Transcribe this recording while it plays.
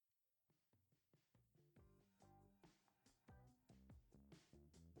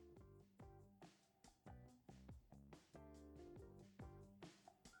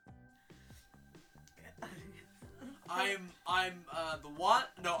the one.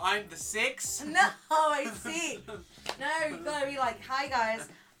 No, I'm the 6. No, I see. No, you've got to be like, hi guys,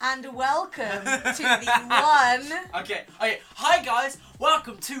 and welcome to the one. Okay. Hi guys,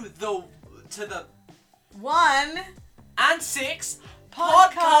 welcome to the 1 and 6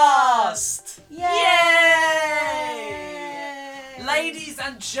 podcast. Yay! Ladies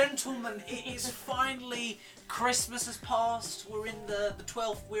and gentlemen, it is finally Christmas has passed. We're in the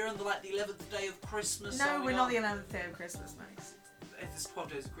 12th. We're in the 11th day of Christmas. No, we're not the 11th day of Christmas, Max. It's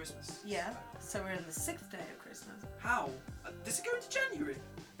 12 days of Christmas. Yeah. So we're in the 6th day of Christmas. How? Does it go into January?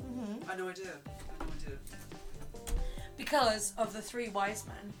 Mm-hmm. I had no idea. Because of the 3 wise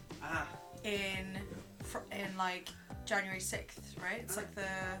men. Ah. In like January 6th, right? It's like the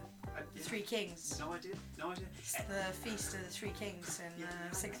 3 kings. No idea. It's the feast of the 3 kings in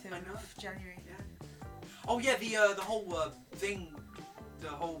 6th of January. Yeah. Oh yeah, the whole thing, the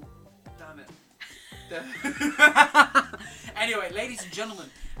whole, damn it. Anyway, ladies and gentlemen,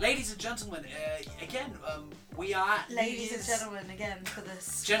 again, we are ladies and gentlemen again for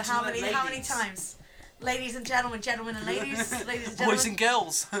this. How many times? Ladies and gentlemen and ladies, ladies and gentlemen. Boys and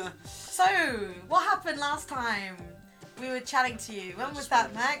girls. So, what happened last time we were chatting to you? When was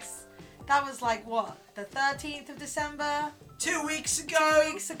that, Max? That was like what? The 13th of December? 2 weeks ago. 2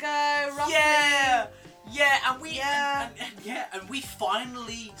 weeks ago, roughly. Yeah, and we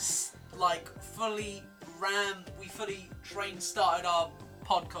finally started our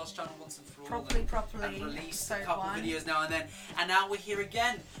podcast channel once and for all. Properly. And released a couple of videos now and then. And now we're here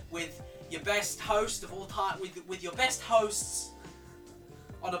again with your best host of all time, with your best hosts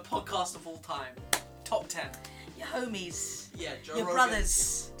on a podcast of all time. Top 10. Your homies. Yeah, Joe your Rogan,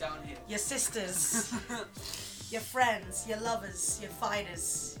 brothers. down here. Your sisters. Your friends, your lovers, your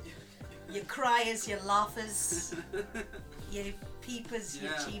fighters. Your criers, your laughers. Your peepers,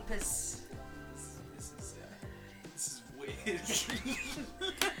 your cheapers. This is weird.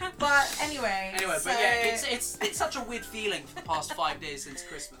 But anyway, but yeah, it's such a weird feeling for the past 5 days since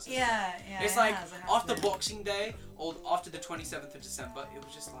Christmas. Yeah. It's like after Boxing Day or after the 27th of December, it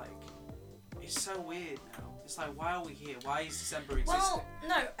was just like, it's so weird now. It's like, why are we here? Why is December existing? Well,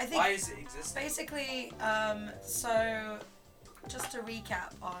 no, I think. Why is it existing? Basically, so just to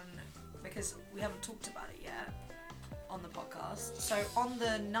recap on, because we haven't talked about it yet on the podcast. So on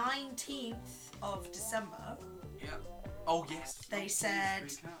the 19th of December. Yeah. Oh yes. They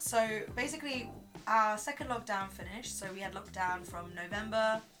said, so basically our second lockdown finished, so we had lockdown from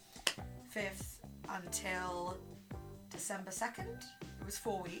November 5th until December 2nd. It was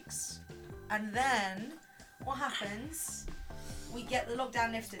 4 weeks. And then what happens? We get the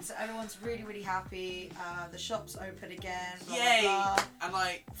lockdown lifted, so everyone's really, really happy. The shops open again. Blah, Yay! Blah, blah. And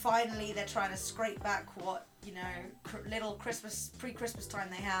like, finally, they're trying to scrape back what little pre-Christmas time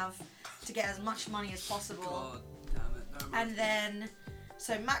they have to get as much money as possible. God damn it! No, and then,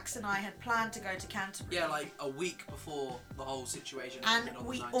 so Max and I had planned to go to Canterbury. Yeah, like a week before the whole situation. And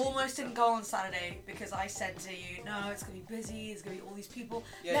we almost didn't go on Saturday because I said to you, no, it's gonna be busy. There's gonna be all these people.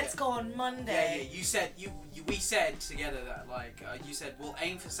 Let's go on Monday. Yeah. You said we said together that you said we'll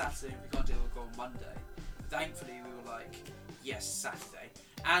aim for Saturday. If we can't do it, we'll go on Monday. Thankfully, we were like, yes, Saturday.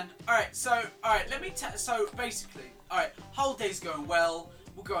 And so basically, whole day's going well.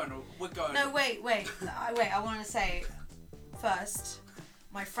 We're going. No, wait. I want to say first,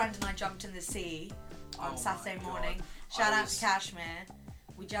 my friend and I jumped in the sea on Saturday morning. Shout out to Kashmir.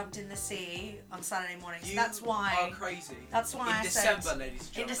 We jumped in the sea on Saturday morning. So that's why. Are crazy. That's why in December, ladies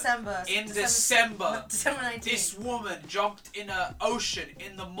and gentlemen. In December. December 19th. This woman jumped in an ocean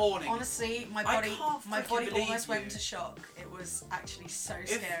in the morning. Honestly, my body almost went into shock. It was actually so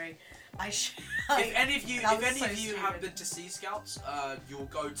scary. If any of you have been to Sea Scouts, you'll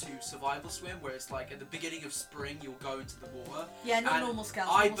go to Survival Swim, where it's like at the beginning of spring, you'll go into the water. Yeah, not normal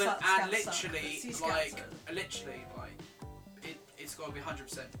Scouts. It's got to be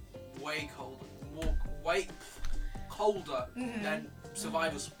 100% way colder than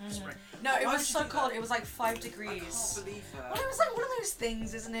Survival Spring. No, it was so cold. It was like 5 degrees. I can't believe that. Well, it was like one of those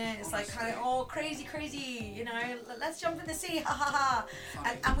things, isn't it? It's like kind of, crazy, let's jump in the sea, ha ha ha.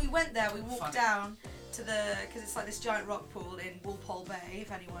 And we went there, we walked down to because it's like this giant rock pool in Walpole Bay,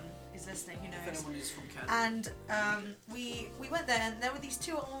 if anyone is listening, who knows. If anyone is from Canada. And we went there, and there were these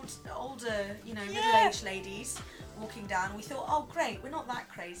 2 older, middle-aged ladies walking down. We thought, oh great, we're not that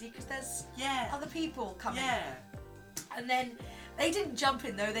crazy because there's other people coming. Yeah. And then they didn't jump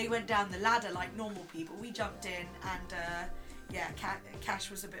in though, they went down the ladder like normal people. We jumped in and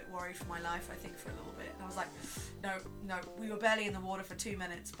Cash was a bit worried for my life, I think, for a little bit. And I was like, no, we were barely in the water for 2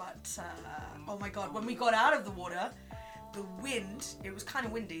 minutes, but oh my god, when we got out of the water, the wind, it was kind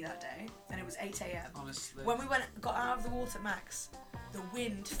of windy that day, and it was 8 a.m. Honestly. When we got out of the water, Max, the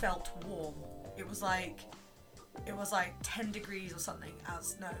wind felt warm. It was like 10 degrees or something.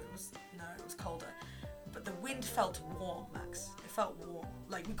 It was colder. But the wind felt warm, Max. It felt warm.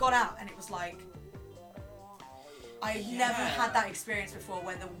 Like, we got out and it was like, I've never had that experience before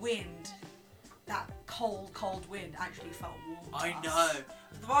where the wind, that cold wind actually felt warm to I us. know.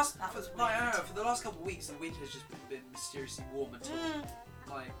 For the last couple of weeks, the wind has just been mysteriously warm until,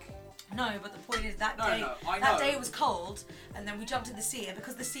 No, but the point is that day was cold, and then we jumped in the sea, and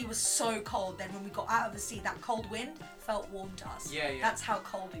because the sea was so cold, then when we got out of the sea, that cold wind felt warm to us. Yeah. That's how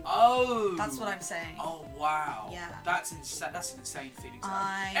cold it was. Oh. That's what I'm saying. Oh, wow. Yeah. That's insane. That's an insane feeling.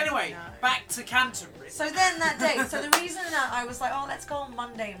 Anyway, back to Canterbury. So then that day, so the reason that I was like, oh, let's go on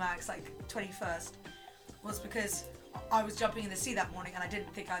Monday, Max, like 21st, was because I was jumping in the sea that morning and I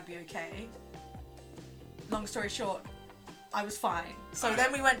didn't think I'd be okay. Long story short, I was fine. So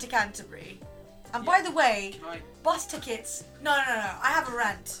then we went to Canterbury. And by the way, bus tickets... No. I have a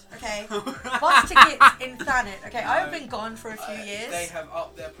rant, okay? Bus tickets in Thanet, okay? I have been gone for a few years. They have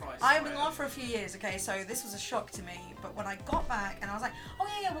upped their price. I have been gone for a few years, okay? So this was a shock to me. But when I got back and I was like, oh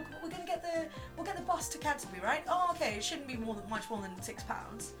yeah, we're gonna get the bus to Canterbury, right? Oh, okay, it shouldn't be much more than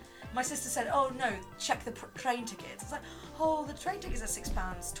 £6. My sister said, oh no, check the train tickets. It's like, oh, the train tickets are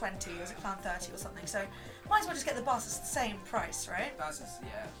 £6.20 or £6.30 or something. So might as well just get the bus. It's the same price, right?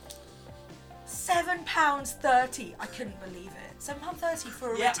 £7.30. I couldn't believe it. £7.30 for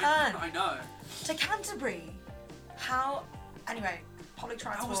a return. I know. To Canterbury. How? Anyway, public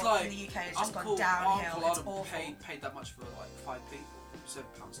transport in the UK has just gone downhill. It's awful. Paid that much for like 5 people.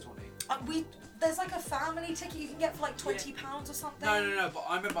 £7.20. There's like a family ticket you can get for like £20 or something. No. But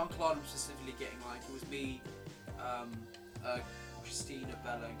I remember Uncle Adam specifically getting it was me, Christina,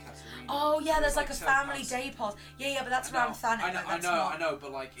 Bella, and Katerina. Oh yeah, there's like a family day pass. Yeah, but that's around Thanet. I know,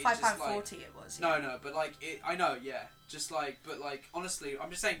 but like it's £5.40 it was. Yeah. No, but like I know, yeah. But honestly, I'm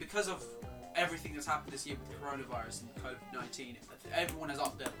just saying because of everything that's happened this year with coronavirus and COVID-19, everyone has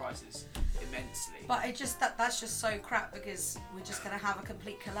upped their prices immensely. But that's just so crap because we're just going to have a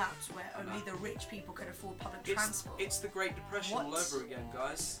complete collapse where only the rich people can afford public transport. It's the Great Depression all over again,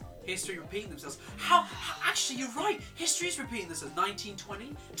 guys. History repeating themselves. How? Actually, you're right. History is repeating themselves.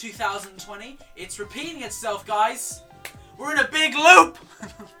 1920, 2020. It's repeating itself, guys. We're in a big loop.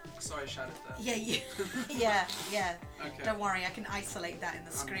 Sorry, I shouted that. Yeah. Okay. Don't worry, I can isolate that in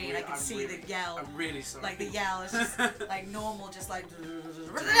the screen. I can see the yell. I'm really sorry. Like the yell is just like normal, just like.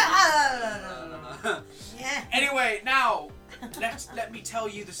 Yeah. Anyway, now let me tell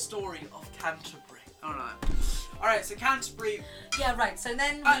you the story of Canterbury. Alright, so Canterbury. Yeah, right. So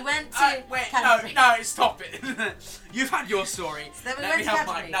then we went to Canterbury. No, stop it. You've had your story. So then we Let went me to have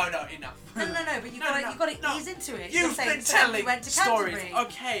Canterbury. mine. No, enough. No. But you got to ease into it. You've been telling we went to stories. Canterbury.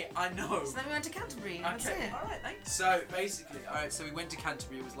 Okay, I know. So then we went to Canterbury. That's it. Alright, thanks. So basically, so we went to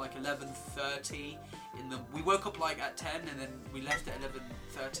Canterbury. It was like 11:30 we woke up like at 10 and then we left at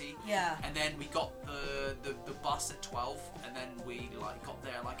 11:30. Yeah. And then we got the bus at 12 and then we like got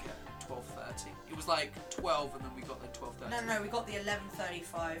there like at 12:30. It was like 12 and then we got there 12:30. No, we got the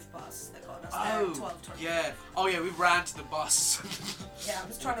 11:35 bus that got us there at 12:20. Yeah. Oh yeah, we ran to the bus. Yeah, I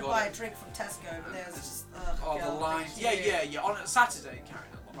was trying to buy a drink from Tesco, but there was just the lines. Yeah. On a Saturday, Karen.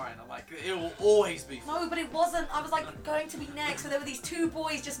 Right, I'm like, it will always be fun. No, but it wasn't. I was like going to be next, but there were these two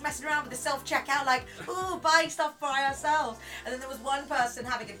boys just messing around with the self-checkout, like, ooh, buying stuff by ourselves. And then there was one person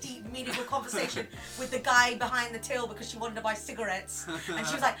having a deep, meaningful conversation with the guy behind the till because she wanted to buy cigarettes. And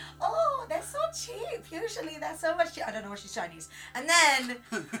she was like, oh, they're so cheap. Usually they're so much cheap. I don't know, she's Chinese. And then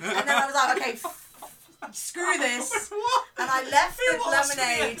I was like, okay, screw this. And I left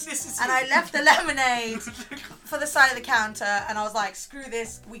I left the lemonade for the side of the counter and I was like, screw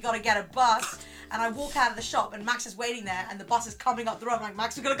this, we gotta get a bus. And I walk out of the shop and Max is waiting there and the bus is coming up the road. I'm like,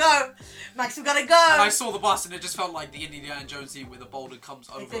 Max, we gotta go. Max, we gotta go. And I saw the bus and it just felt like the Indiana Jones scene where the boulder comes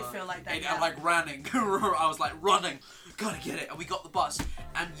over. It did feel like that, and like running. I was like, running. Gotta get it. And we got the bus.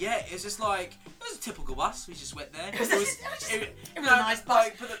 And yeah, it's just like, it was a typical bus. We just went there. It was a nice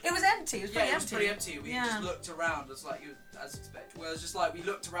bus. It was empty. It was pretty empty. We just looked around. It's like, as expected. Where it was just like, we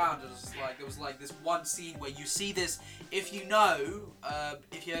looked around and it was like, there was like this one scene where you see this, if you know,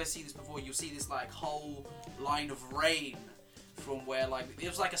 if you ever seen this before, you'll see this like whole line of rain from where like, it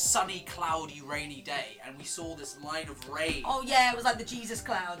was like a sunny, cloudy, rainy day and we saw this line of rain. Oh yeah, it was like the Jesus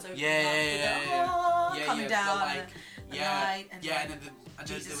clouds opening up. Coming down. And then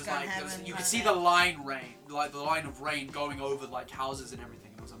there was like, you could see the line of rain going over like houses and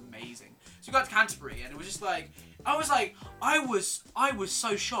everything. It was amazing. So we got to Canterbury, and it was just like, I was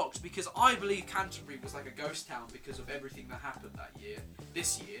so shocked because I believe Canterbury was like a ghost town because of everything that happened that year.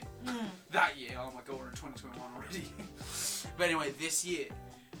 This year, that year. Oh my god, we're in 2021 already. But anyway, this year,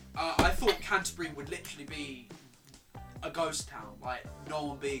 I thought Canterbury would literally be a ghost town, like no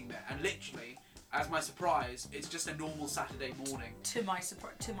one being there, and literally, as my surprise, it's just a normal Saturday morning. To my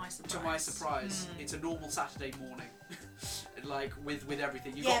surprise, it's a normal Saturday morning. Like with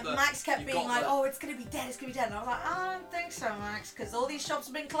everything. Max kept being like, "Oh, it's gonna be dead. And I was like, "I don't think so, Max, because all these shops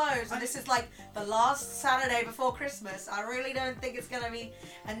have been closed, and this is like the last Saturday before Christmas. I really don't think it's gonna be."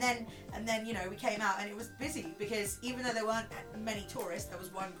 And then we came out, and it was busy because even though there weren't many tourists, there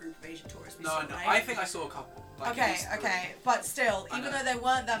was one group of Asian tourists. No, I think I saw a couple. Like okay, but still, even though there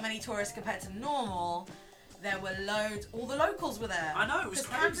weren't that many tourists compared to normal, there were loads. All the locals were there. I know, it was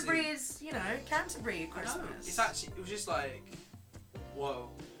crazy. Canterbury is, Canterbury at Christmas. It was just like,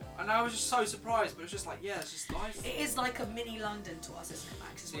 whoa. And I was just so surprised, but it was just like, yeah, it's just life. It is like a mini London to us, isn't it,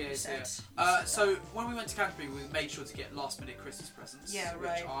 Max? Is what you said. So when we went to Canterbury, we made sure to get last-minute Christmas presents. Yeah,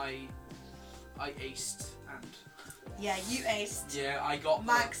 right. Which I aced and. Yeah, you aced. Yeah, I got.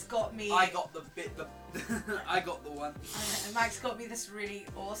 Max got me. I got the bit. I got the one. And Max got me this really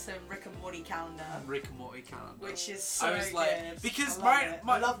awesome Rick and Morty calendar. Which is so I was like, good. because I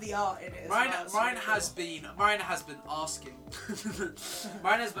love the art in it. Marina has been asking.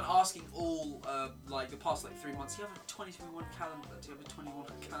 Marina has been asking all like the past 3 months. Do you have a 2021 calendar? Do you have a 21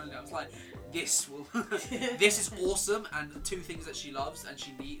 calendar? I was like, this is awesome, and the two things that she loves and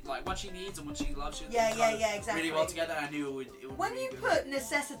she needs, like what she needs and what she loves. Exactly. Really well together. I knew it would. When you put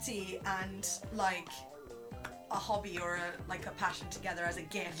necessity and like a hobby or a passion together as a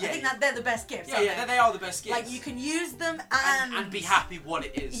gift, I think that they're the best gifts. Yeah, they are the best gifts. Like you can use them and be happy what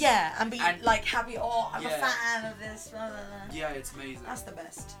it is. Yeah, and be like happy. Oh, I'm a fan of this. Blah, blah, blah. Yeah, it's amazing. That's the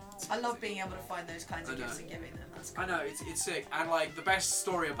best. I love being able to find those kinds of gifts and giving them. That's cool. I know, it's sick. And like the best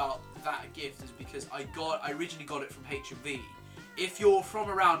story about that gift is because I originally got it from H&V. If you're from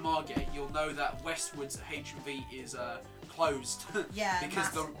around Margate, you'll know that Westwood's H&V is closed. Yeah.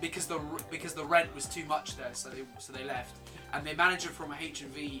 because the rent was too much there, so they left. And the manager from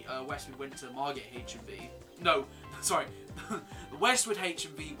H&V Westwood went to Margate H&V. No, sorry, the Westwood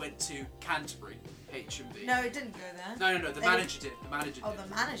H&V went to Canterbury H&V. No, it didn't go there. No. The manager did. The manager did. Oh,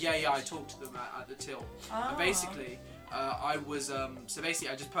 the manager. Yeah. I talked to them at the till. Oh. And basically, I was so basically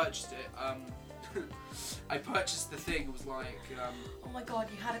I just purchased it. I purchased the thing. It was like. Oh my god!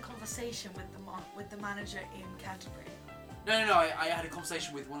 You had a conversation with the manager in Canterbury. No. I had a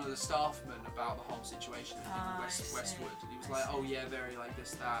conversation with one of the staffmen about the whole situation in Westwood. And he was like, "Oh yeah, very like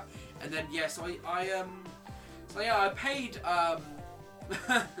this, that," and then so I paid.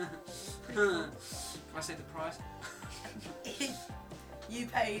 Can I say the price? You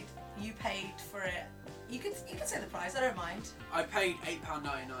paid for it. You can say the price. I don't mind. I paid £8.99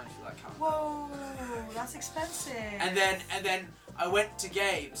 for that calendar. Whoa, that's expensive. And then I went to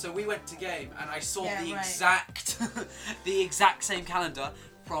Game. So we went to Game, and I saw the exact same calendar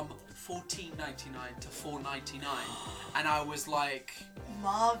from $14.99 to $4.99, and I was like,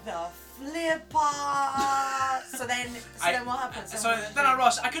 mother flipper. So then what happened? So then I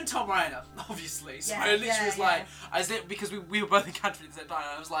rushed. I couldn't tell Miranda, obviously. So I literally was like, because we were both in Canterbury at the same time.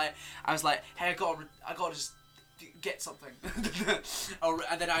 And I was like, hey, I gotta just get something.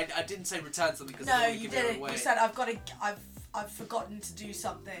 And then I didn't say return something because no, you didn't. You said I've forgotten to do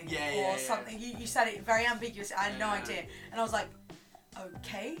something or something. You said it very ambiguous. I had no idea, and I was like,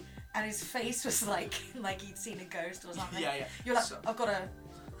 okay. And his face was like he'd seen a ghost or something. Yeah. You're like, I've got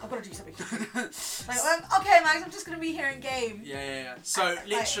to do something. Like, okay, Max, I'm just gonna be here in Game. Yeah. So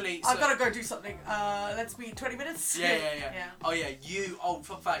literally, I've got to go do something. Let's meet 20 minutes. Yeah. Oh yeah,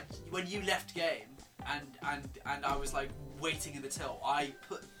 fun fact, when you left Game and I was like waiting in the till, I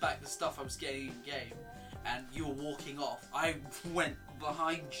put back the stuff I was getting in Game, and you were walking off. I went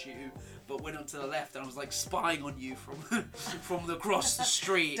behind you, but went onto the left, and I was like spying on you from across the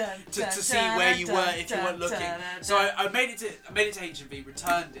street to see where you were if you weren't looking. So I made it to H&V,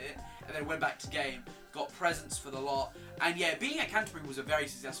 returned it, and then went back to Game, got presents for the lot, and being at Canterbury was a very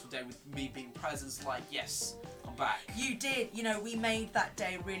successful day with me being presents. Like, yes, I'm back. You did, we made that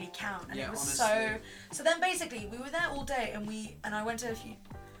day really count, and it was honestly. So then basically we were there all day, and I went to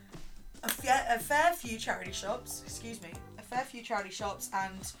a fair few charity shops,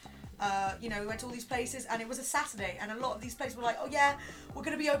 and we went to all these places, and it was a Saturday, and a lot of these places were like, oh yeah, we're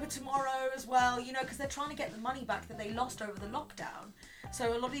going to be open tomorrow as well, because they're trying to get the money back that they lost over the lockdown.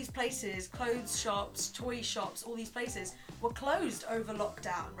 So a lot of these places, clothes shops, toy shops, all these places were closed over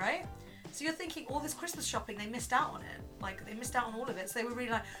lockdown, right? So you're thinking all this Christmas shopping, they missed out on it. Like, they missed out on all of it. So they were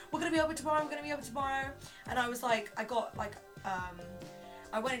really like, we're going to be open tomorrow, we're going to be open tomorrow. And I was like, I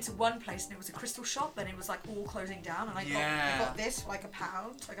went into one place and it was a crystal shop and it was like all closing down. And I got this for like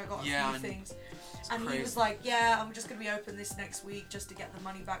 £1. Like, I got a few things. And crazy. He was like, yeah, I'm just going to be open this next week just to get the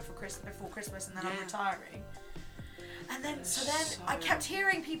money back for before Christmas, and then I'm retiring. And then, so I kept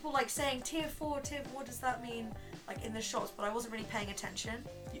hearing people like saying tier 4, what does that mean? Like in the shops, but I wasn't really paying attention.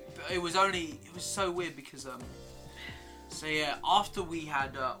 Yeah, but it was so weird because, so yeah, after we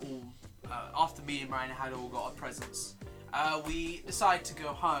had after me and Ryan had all got our presents, we decided to go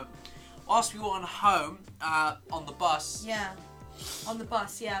home. Whilst we were on home, on the bus. Yeah. On the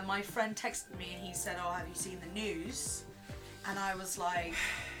bus, yeah, my friend texted me and he said, oh, have you seen the news? And I was like...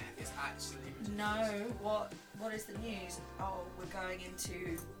 It's actually ridiculous. No, what is the news? Oh, we're going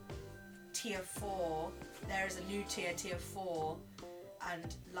into tier 4. There is a new tier 4,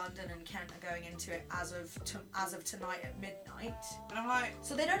 and London and Kent are going into it as of tonight at midnight. And I'm like...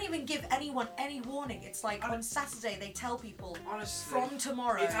 So they don't even give anyone any warning. It's like on Saturday they tell people, honestly, from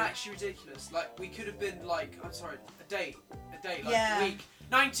tomorrow. It's actually ridiculous. Like, we could have been like, I'm sorry, a date, like a week.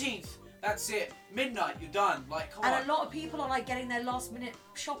 19th, that's it. Midnight, you're done. Like, come on. And a lot of people are like getting their last minute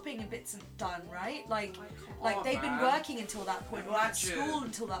shopping and bits done, right? Like they've been working until that point, or at school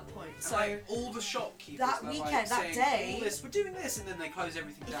until that point. And so like, all the shopkeepers that weekend, that day, all this, we're doing this, and then they close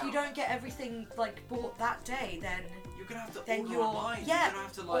everything down. If you don't get everything like bought that day, then you're gonna have to order online. Yeah, you're gonna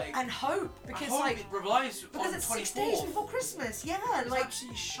have to like and hope because it relies because on it's 24th. 6 days before Christmas. Yeah, it's like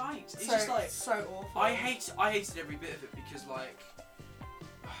absolutely shite. It's so, just like so awful. I hated every bit of it because like.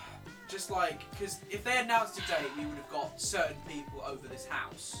 Just like, because if they announced a date, we would have got certain people over this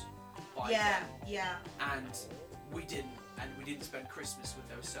house by then. Yeah. And we didn't spend Christmas with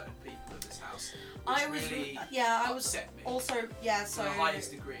those certain people at this house. I was upset me. Also, so to the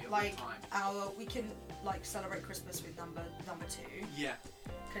highest degree of like the time. we can like celebrate Christmas with number 2. Yeah.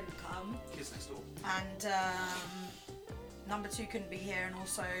 Couldn't come. Kids next door. And number 2 couldn't be here, and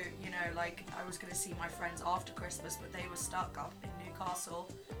also, you know, like I was gonna see my friends after Christmas, but they were stuck up in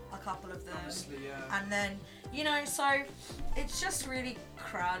Newcastle. A couple of them. Honestly, yeah. And then, you know, so it's just really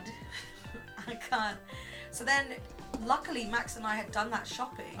crud. I can't. So then, luckily, Max and I had done that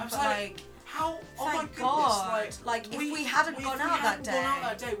shopping. I'm but like, how? Oh my goodness! God. Like if we hadn't gone out that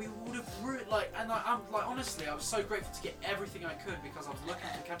day, we would have and I'm like, honestly, I was so grateful to get everything I could because I was looking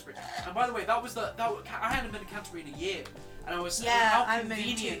for Canterbury. And by the way, I hadn't been to Canterbury in a year, and I was how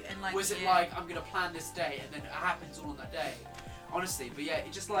convenient was it? Like, I'm gonna plan this day, and then it happens all on that day. Honestly, but yeah,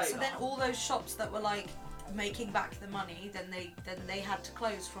 it just like. So then all those shops that were like making back the money, then they had to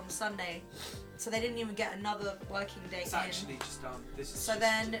close from Sunday, so they didn't even get another working day. It's actually just done. So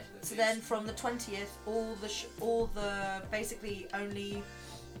then from the 20th, all the basically only,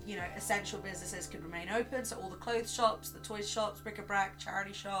 you know, essential businesses could remain open. So all the clothes shops, the toy shops, bric-a-brac,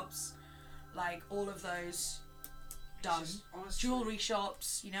 charity shops, like all of those done. Jewellery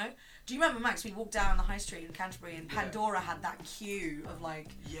shops, you know. Do you remember, Max, we walked down the high street in Canterbury and Pandora had that queue of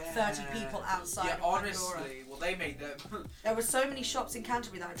like 30 people outside of honestly, Pandora. Well, they made them. There were so many shops in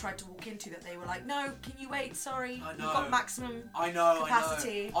Canterbury that I tried to walk into that they were like, no, can you wait, sorry, I know. we've got maximum I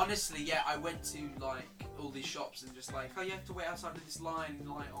capacity. know. Honestly, yeah, I went to like all these shops and just like, oh, you have to wait outside of this line, and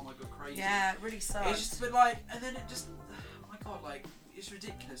like, oh my god, crazy. Yeah, it really sucks. It's just been like, and then it just, oh my god, like, it's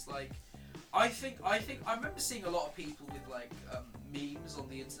ridiculous. Like, I think I remember seeing a lot of people with like memes on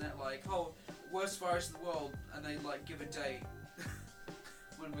the internet, like, oh, worst virus in the world, and they like give a date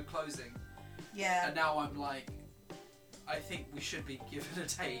when we're closing. Yeah. And now I'm like, I think we should be given a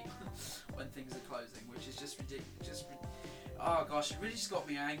date when things are closing, which is just ridiculous. Oh gosh, it really just got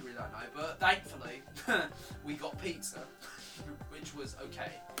me angry that night. But thankfully, we got pizza, which was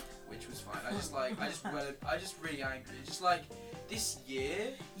okay, which was fine. I just really angry. It's just like this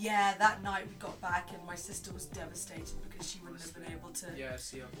year. Yeah, that night we got back and my sister was devastated because she wouldn't have been able to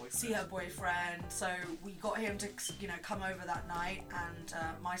see her boyfriend. So we got him to, you know, come over that night, and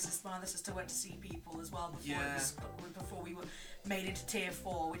my other sister went to see people as well before we were made into tier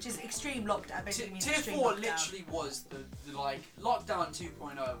 4, which is extreme lockdown. Basically means tier extreme 4 lockdown. literally was the like lockdown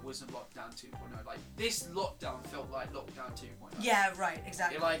 2.0 wasn't lockdown 2.0. Like this lockdown felt like lockdown 2.0. Yeah, right,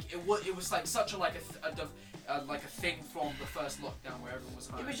 exactly. It was like such a like a thing from the first lockdown where everyone was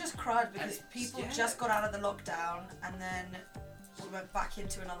home. It was just crud because people just got out of the lockdown and then we went back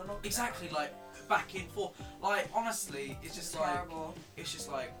into another lockdown. Exactly, like back in for like honestly, it's just like terrible. It's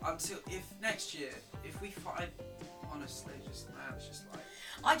just like until if next year if we find honestly just man, it's just like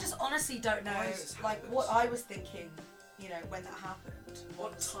I just honestly don't know like what I was thinking, you know, when that happened.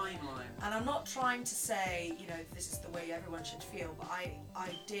 What timeline? And I'm not trying to say, you know, this is the way everyone should feel, but I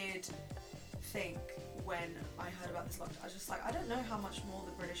did think when I heard about this lockdown, I was just like, I don't know how much more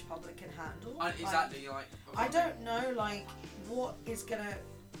the British public can handle. Exactly, I don't know, like, what is gonna,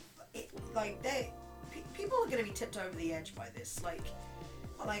 people are gonna be tipped over the edge by this. Like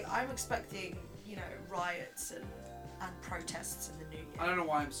I'm expecting, you know, riots and protests in the new year. I don't know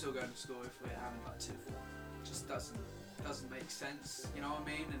why I'm still going to school if we're having like 2 form. It just doesn't make sense. You know what I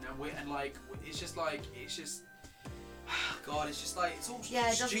mean? It's just God, it's just like, it's all it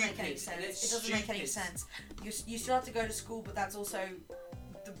doesn't stupid. make any sense. It doesn't make any sense. You still have to go to school, but that's also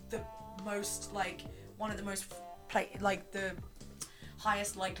the most, like, one of the most the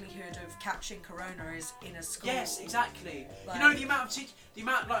highest likelihood of catching corona is in a school. Yes, exactly. Like, you know, the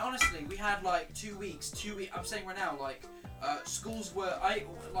amount, like, honestly, we had like 2 weeks. I'm saying right now, like, schools were, I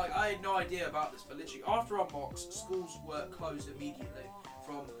had no idea about this, but literally after our mocks, schools were closed immediately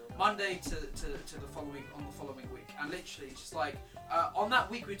from Monday to the following week, and literally it's just like on that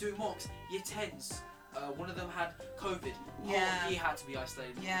week we were doing mocks. Year 10s, one of them had COVID. Yeah. He had to be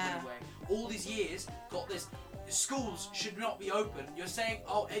isolated. Yeah. Anyway, all these years got this. Schools should not be open. You're saying,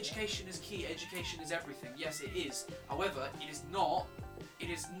 oh, education is key. Education is everything. Yes, it is. However, it is not. It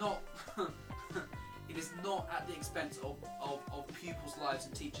is not. It is not at the expense of pupils' lives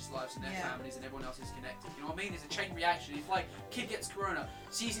and teachers' lives and their families and everyone else is connected. You know what I mean? It's a chain reaction. If, like, kid gets corona,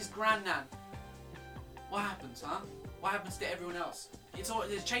 sees his grandnan, what happens, huh? What happens to everyone else? It's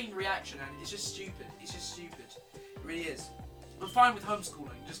a chain reaction, and it's just stupid. It's just stupid. It really is. I'm fine with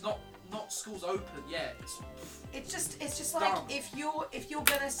homeschooling, just not schools open. Yeah, it's just like dumb. if you're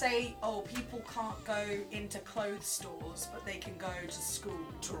gonna say, oh, people can't go into clothes stores but they can go to school.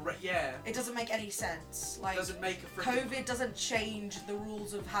 It doesn't make any sense. Like, doesn't make a COVID doesn't change the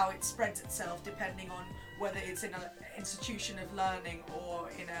rules of how it spreads itself depending on whether it's in an institution of learning or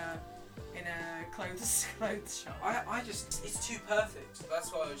in a clothes shop. I just, it's too perfect.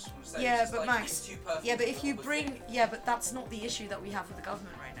 That's what I just want to say. Yeah, but like, Max, it's too perfect. yeah, but if you bring, but that's not the issue that we have with the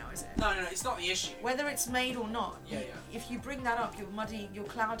government right now, is it? No, it's not the issue. Whether it's made or not. Yeah. If you bring that up, you're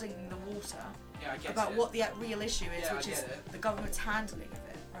clouding the water. Yeah, I get about it. what the real issue is, Yeah, which is the government's handling of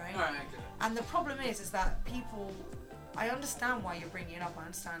it, right? Alright, I get it. And the problem is that people, I understand why you're bringing it up. I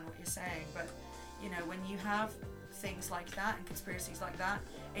understand what you're saying, but you know, when you have things like that and conspiracies like that,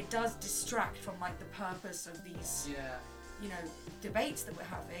 it does distract from like the purpose of these you know, debates that we're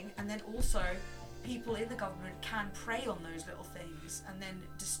having. And then also people in the government can prey on those little things and then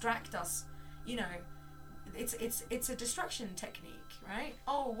distract us. You know, it's a distraction technique, right?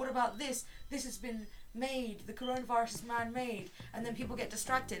 Oh, what about this has been made, the coronavirus is man-made, and then people get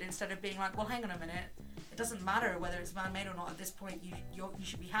distracted instead of being like, well, hang on a minute, it doesn't matter whether it's man-made or not. At this point, you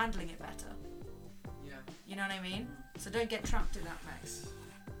should be handling it better. You know what I mean? So don't get trapped in that, Max.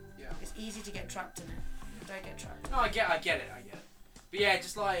 Yeah. It's easy to get trapped in it. Don't get trapped. No, I get it. But yeah,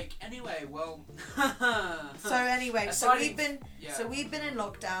 just like, anyway, well. So we've been in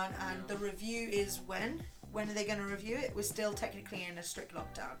lockdown, and the review is when? When are they going to review it? We're still technically in a strict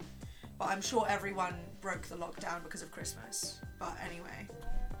lockdown, but I'm sure everyone broke the lockdown because of Christmas. But anyway,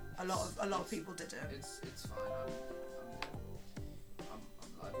 a lot of people did it. It's fine.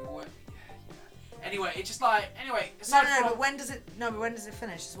 I'm like, anyway, it's just like, but when does it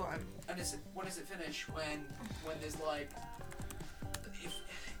finish is what I'm... When does it finish? When there's like,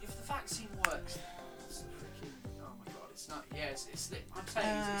 if the vaccine works, it's freaking, oh my god, it's not, I'm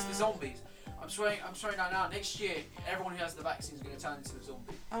saying it's the zombies. I'm swearing right now, next year, everyone who has the vaccine is going to turn into a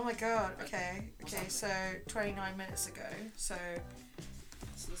zombie. Oh my god, okay, so 29 minutes ago, so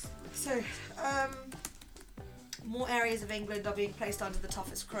more areas of England are being placed under the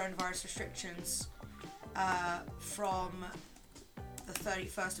toughest coronavirus restrictions from the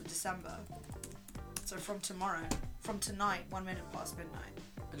 31st of December. So from tonight, 1 minute past midnight.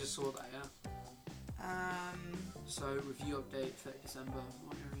 I just saw that, So review update 3rd December.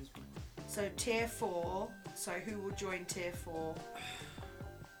 What areas? So tier 4. So who will join tier 4?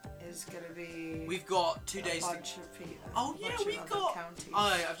 Is going to be... We've got 2 days to... we've got... counties.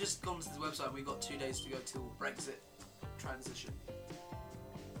 I've just gone to the website and we've got 2 days to go till Brexit transition.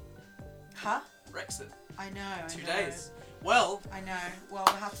 Huh? Brexit. I know. 2 days. Well... I know. Well,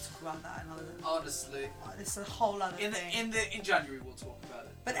 we'll have to talk about that another... Honestly. It's a whole other thing. In January we'll talk about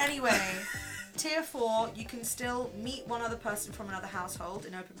it. But anyway... Tier 4, you can still meet one other person from another household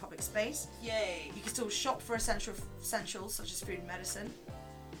in open public space. Yay! You can still shop for essentials such as food and medicine.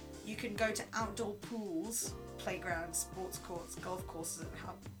 You can go to outdoor pools, playgrounds, sports courts, golf courses,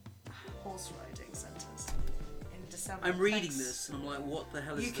 and horse riding centres in December. I'm reading this and I'm like, what the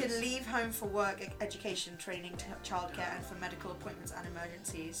hell is this? You can leave home for work, education, training, childcare, and for medical appointments and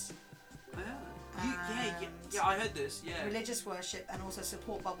emergencies. Yeah, I heard this, yeah. Religious worship and also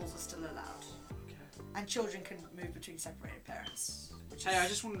support bubbles are still allowed. and children can move between separated parents. Hey, I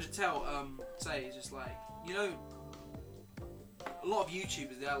just wanted to say, just like, you know, a lot of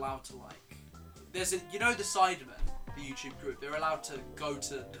YouTubers, they're allowed to like, there's a, you know, the Sidemen, the YouTube group, they're allowed to go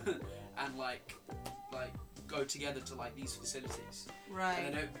to and like go together to like these facilities. Right.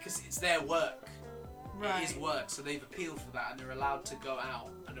 And they don't, because it's their work. Right. It is work, so they've appealed for that, and they're allowed to go out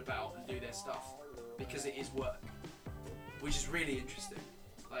and about and do their stuff because it is work, which is really interesting.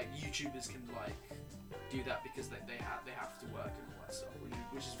 Like YouTubers can like do that because they have to work and all that stuff,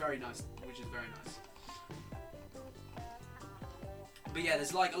 which is very nice. But yeah,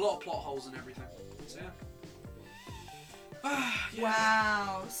 there's like a lot of plot holes and everything. So yeah. Yeah.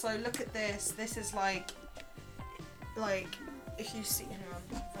 Wow. So look at this. This is like if you see, hang on,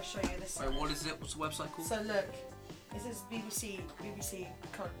 if I show you this. Wait, what is it? What's the website called? So look, this is BBC,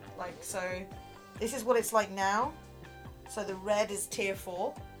 like, so this is what it's like now. So the red is tier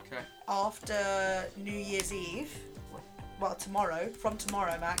 4. Okay. After New Year's Eve, well from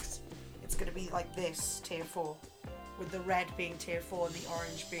tomorrow, Max, it's going to be like this, tier 4. With the red being tier 4 and the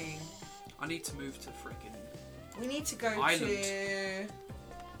orange being... I need to move to freaking... We need to go Ireland. to...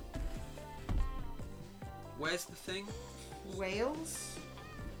 Where's the thing? Wales?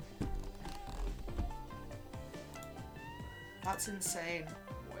 That's insane.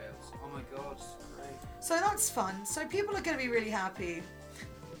 Wales. Oh my god, great. So that's fun. So people are going to be really happy.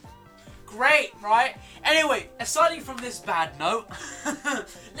 Great, right? Anyway, aside from this bad note,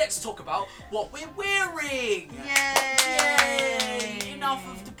 let's talk about what we're wearing. Yay! Yay! Enough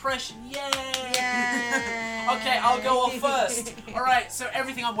of depression. Yay! Yay! Okay, I'll go off first. Alright, so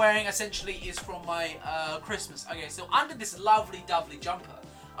everything I'm wearing essentially is from my Christmas. Okay, so under this lovely dovely jumper,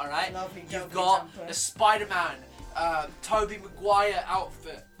 alright, you've got the Spider-Man Tobey Maguire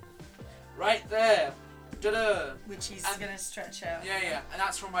outfit. Right there. Ta-da. Which he's going to stretch out. Yeah, and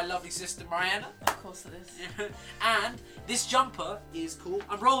that's from my lovely sister Mariana. Of course it is. And this jumper is cool.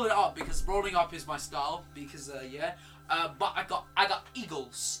 I'm rolling it up because rolling up is my style. Because but I got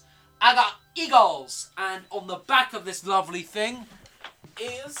eagles. I got eagles, and on the back of this lovely thing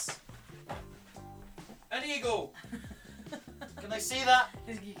is an eagle. Can they see that?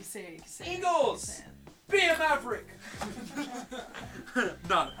 You can see it. Eagles. Be a maverick.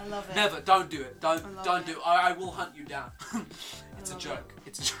 No, I love it. Never. Don't do it. Don't it. do it. I will hunt you down. It's a joke.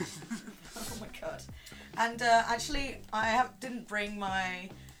 It's a joke. Oh my god. And actually, I didn't bring my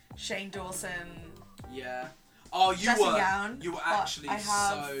Shane Dawson. Yeah. Oh, you dressing were. gown, You were but actually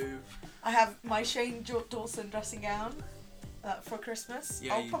I have my Shane Dawson dressing gown for Christmas.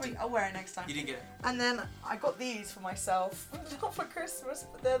 Yeah, I'll wear it next time. You didn't get it. And then I got these for myself. Not for Christmas,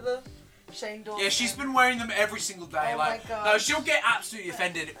 but they're the Shane Dawson. Yeah, she's been wearing them every single day. Oh like, my God. no, she'll get absolutely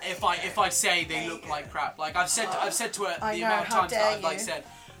offended if I say they look like crap. Like I've said to her the amount of times that I've like said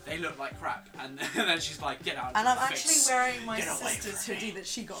they look like crap, and then she's like, get out. And of I'm my actually face. wearing my Get away sister's from me. hoodie that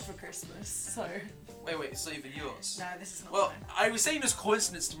she got for Christmas. So. Wait, it's not even yours. No, this is not Well, mine. I was saying this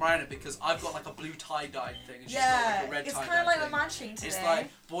coincidence to Miranda because I've got like a blue tie-dyed thing, and she's Yeah, got like a red it's tie-dyed kind of like thing. we're matching today. It's like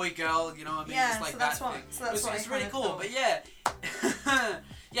boy girl, you know what I mean? Yeah, it's like so that that's what- thing. so that's what I it's really kinda cool, thought. but yeah.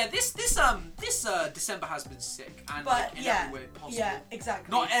 Yeah, this December has been sick, and But like in every way possible. yeah,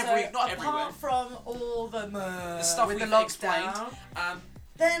 exactly. Not everywhere. Apart from all the stuff with the we've explained. lockdown,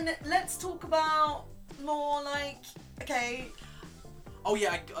 then let's talk about more like Oh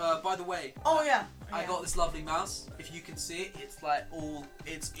yeah. By the way. Oh yeah. I got this lovely mouse. If you can see it, it's like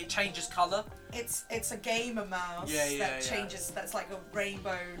it changes colour. It's a gamer mouse that changes. That's like a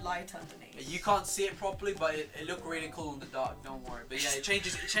rainbow light underneath. You can't see it properly, but it looked really cool in the dark. Don't worry. But yeah, it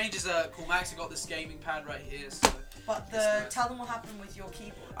changes. Cool. Max, I got this gaming pad right here. So But tell them what happened with your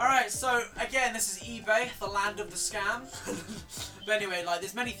keyboard. Alright, so again, this is eBay, the land of the scam. But anyway, like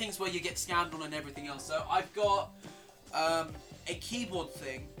there's many things where you get scammed on and everything else. So I've got a keyboard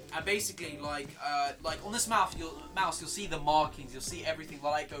thing, and basically like on this mouse you'll see the markings, you'll see everything that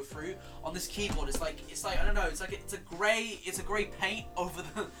I go through. On this keyboard, it's like I don't know, it's a grey paint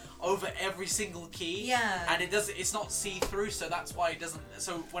over every single key. Yeah. And it's not see through, so that's why it doesn't.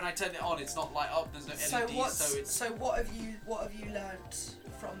 So when I turn it on, it's not light up. There's no LEDs. So what have you learned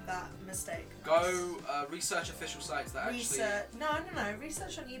from that mistake? Go research official sites that Research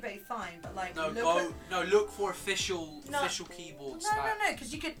on eBay, fine, but like look for official keyboards.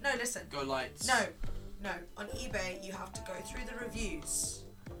 because you could listen. Go lights. No, on eBay you have to go through the reviews.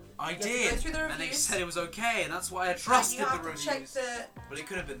 I You have to did, go through the and they reviews. said it was okay, and that's why I trusted you the have to reviews. check the. But it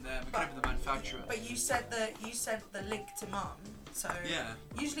could have been them. It could have been the manufacturer. But you said the link to Mum. So Yeah.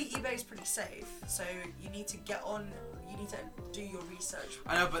 usually eBay is pretty safe. So you need to get on. You need to do your research.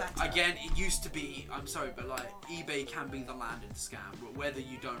 I know, but better. again, it used to be. I'm sorry, but like eBay can be the land of the scam, whether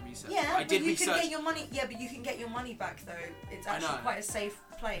you don't research. Yeah, I did but you research. can get your money. Yeah, but you can get your money back though. It's I actually know. quite a safe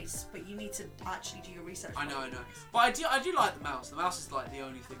place, but you need to actually do your research. I know. But I do like the mouse. The mouse is like the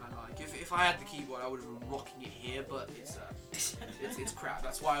only thing I like. If I had the keyboard, I would have been rocking it here, but it's crap.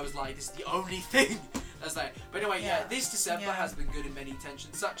 That's why I was like, this is the only thing. That's like. But anyway, yeah, this December has been good in many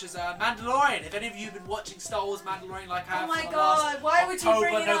intentions, such as Mandalorian. If any of you have been watching Star Wars Mandalorian like I have, Oh my for the god, last why would you October,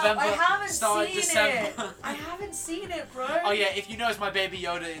 bring it November, up? I haven't start seen December. it. I haven't seen it, bro. Oh yeah, if you notice my baby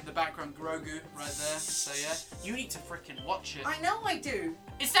Yoda in the background, Grogu, right there. So yeah, you need to freaking watch it. I know I do.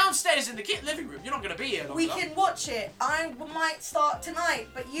 It's downstairs in the living room. You're not gonna be here long We enough. can watch it. I might start tonight,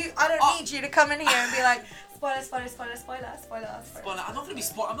 but I don't need you to come in here and be like, spoiler, spoiler, spoiler, spoiler, spoiler, Spoiler. I'm not gonna be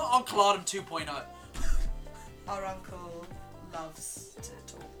spoiled. I'm not Uncle Adam 2.0. Our uncle loves to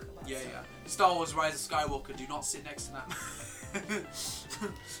talk about Yeah, stuff. yeah. Star Wars: Rise of Skywalker. Do not sit next to that.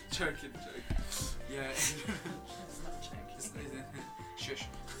 Joking. Yeah. It's not joking. Shush.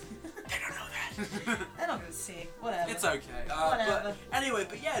 They don't know that. They're not gonna see. Whatever. It's okay. Whatever. But anyway,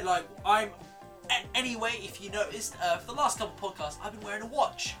 like anyway, if you noticed, for the last couple of podcasts, I've been wearing a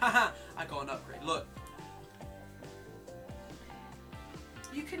watch. Haha. I got an upgrade. Look.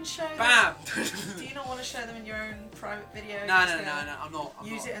 You can show Bam. them. Do you not want to show them in your own private video? No, I'm not.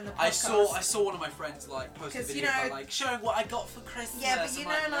 Use it in the I podcast. saw one of my friends like post a 'Cause, video you know- about, like showing what I got for Christmas. Yeah, but you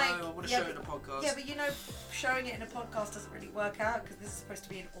know, I'm like, no, I want to yeah, show it but- in a podcast. Yeah, but you know, showing it in a podcast doesn't really work out because this is supposed to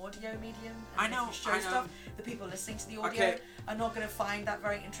be an audio medium. And I know, If you show I know. stuff, the people listening to the audio Okay. are not going to find that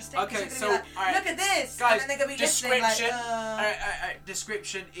very interesting. 'cause Okay, you're gonna so, be like, alright, look at this, guys, and then they're going to be listening like, Alright,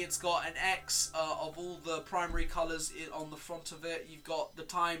 description. It's got an X of all the primary colours on the front of it. You've got the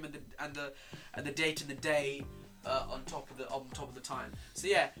time and the date and the day on top of the time. So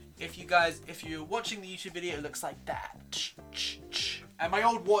yeah, if you're watching the YouTube video, it looks like that. And my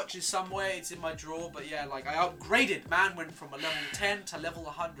old watch is somewhere. It's in my drawer. But yeah, like I upgraded. Man went from a level 10 to level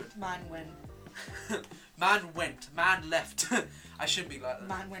 100. Man left. I shouldn't be like that.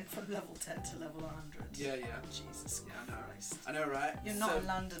 Man went from level 10 to level 100. Yeah. Jesus Christ. I know, right? You're not a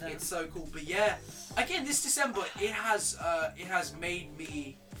Londoner. It's so cool, but yeah. Again, this December, it has made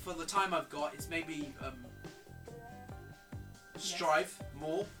me, for the time I've got, it's made me strive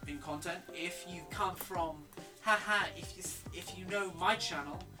more in content. If you come from, if you know my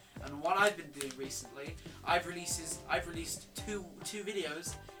channel and what I've been doing recently, I've released two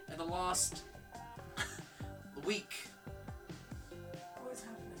videos in the last week. What is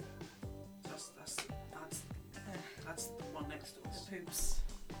happening? That's the one next to us. The poops.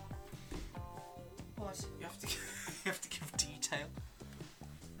 What? You have to give detail.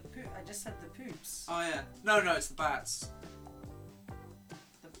 The poop. I just said the poops. Oh yeah. No, it's the bats.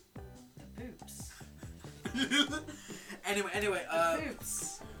 The poops. Anyway. The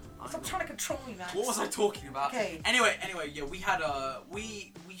poops. Stop trying to control me, Max. What was I talking about? Okay. Anyway, yeah, we had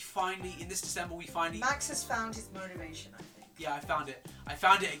we finally in this December we finally. Max has found his motivation, I think. Yeah, I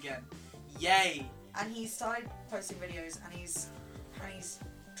found it again. Yay! And he started posting videos, and he's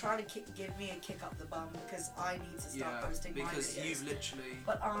trying to give me a kick up the bum because I need to start posting my videos. Because you've literally.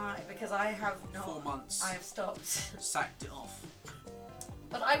 But because I have not. 4 months. I have stopped. Sacked it off.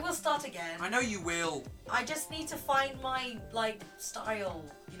 But I will start again. I know you will. I just need to find my style.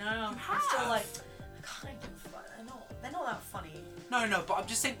 You know, I'm still like kind of. They're not that funny. No, but I'm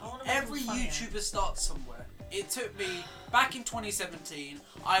just saying every YouTuber starts somewhere. It took me back in 2017.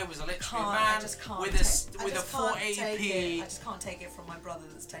 I was literally a man with a 480p. I just can't take it from my brother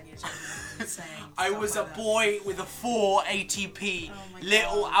that's 10 years younger than me saying. I was a boy with a 480p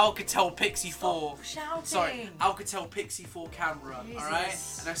little God. Alcatel Pixie 4. Shouting. Sorry, Alcatel Pixie 4 camera. Jesus. All right,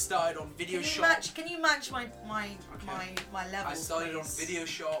 and I started on Video Shop. Can you match my level? I started on please? Video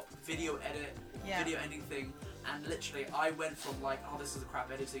Shop, Video Edit, Video Anything. And literally, I went from this is a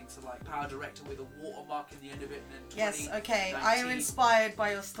crap editing to Power Director with a watermark in the end of it, and then Yes, okay. I am inspired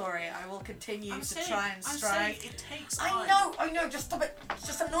by your story. I will continue to try and strive. It takes time. I know. Just stop it. It's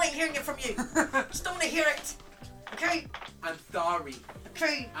just annoying hearing it from you. Just don't want to hear it. Okay. I'm sorry.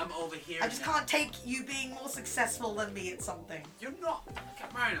 Okay. I'm over here. I just can't take you being more successful than me at something. You're not,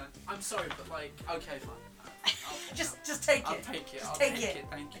 Marina. I'm sorry, but okay, fine. Just take it. I'll take it. Just I'll take take it.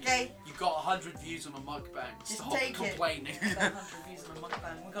 Thank you. Okay. You got 100 views on a mukbang. Just Stop take complaining. it. 100 views on a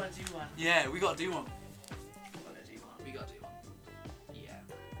mukbang. We gotta do one. Yeah, we gotta do one. We gotta do one. Yeah.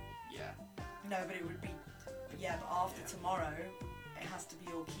 No, but it would be. Yeah, but after tomorrow, it has to be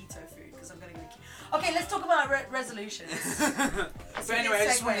all keto food because I'm gonna go. Okay, let's talk about resolutions. But anyway, I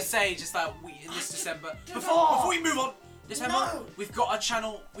just want to say just that in this December, before we move on, December, we've got a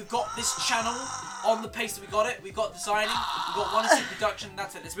channel. We've got this channel on the pace that we got it. We've got designing. We've got 1 in production.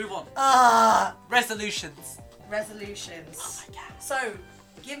 That's it. Let's move on. Resolutions. Resolutions. Oh my god. So,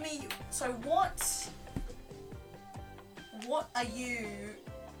 give me. So what are you?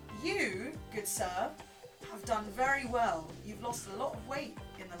 You, good sir, have done very well. You've lost a lot of weight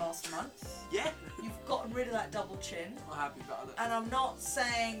in the last month. Yeah. You've gotten rid of that double chin. I'm happy about it. And I'm not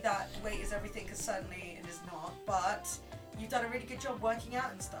saying that weight is everything, because certainly it is not. But you've done a really good job working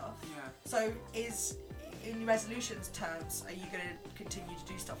out and stuff. Yeah. So in resolutions terms, are you going to continue to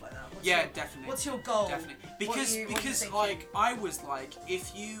do stuff like that? Definitely. What's your goal? Definitely. Because like I was like,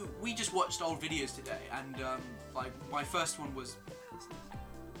 we just watched old videos today, and like my first one was.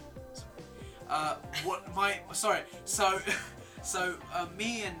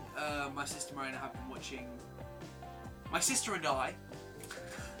 Me and my sister Marina have been watching. My sister and I.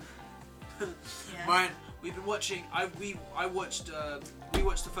 Yeah. Marion, we've been watching. We watched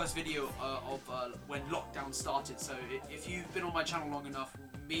the first video of when lockdown started. So if you've been on my channel long enough,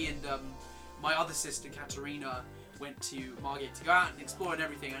 me and my other sister Katerina went to Margate to go out and explore and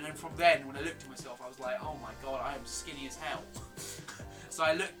everything. And then from then, when I looked at myself, I was like, oh my god, I am skinny as hell. So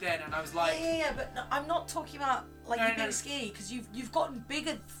I looked then and I was like... Yeah, but no, I'm not talking about like you being skinny, because you've gotten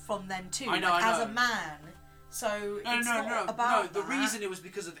bigger from then too. I know, as a man. So it's not about the reason it was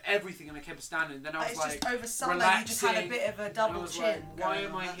because of everything, and I kept standing. Then I was like, just over summer, relaxing. you just had a bit of a double chin. Like, why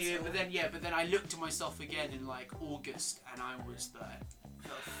am I here? But then I looked at myself again in like August, and I was the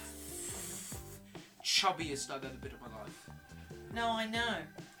chubbiest I've ever been in my life. No, I know.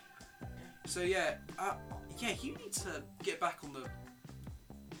 So you need to get back on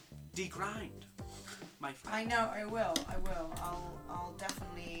the grind, my friend. I know, I will. I'll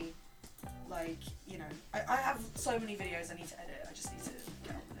definitely, like, you know, I have so many videos I need to edit. I just need to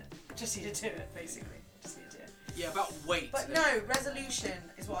get on with it. Just need to do it, basically. Just need to do it. Yeah, about weight. But no, resolution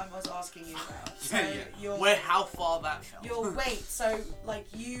is what I was asking you about. So how far that fell. Your weight. So like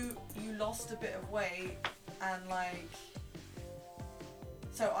you lost a bit of weight, and like,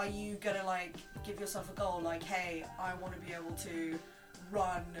 so are you gonna like give yourself a goal? Like, hey, I want to be able to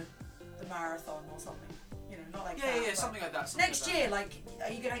run the marathon or something. You know, not like that. Something like that. Next year, like,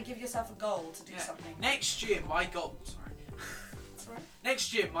 are you gonna give yourself a goal to do something? Next year, my goal. Sorry. That's right.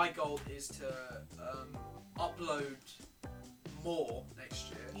 Next year, my goal is to upload more next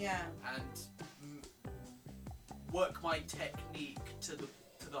year. Yeah. And work my technique to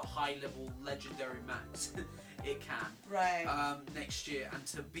the high level legendary max it can. Right. Next year, and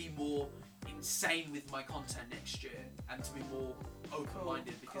to be more insane with my content next year, and to be more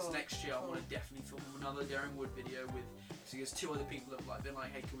open-minded, because next year I want to definitely film another Daring Wood video because 2 other people have like been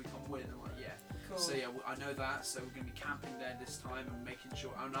like, hey, can we come with? And I'm like, yeah. Cool. So yeah, I know that. So we're gonna be camping there this time and making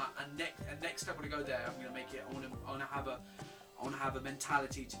sure. And next time when I go there, I'm gonna make it. I wanna have a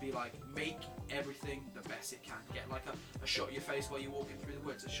mentality to be like, make everything the best it can. Get like a shot of your face while you're walking through the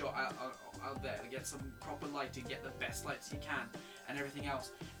woods, a shot out there, get some proper lighting, get the best lights you can, and everything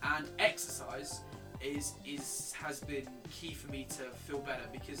else. And exercise has been key for me to feel better,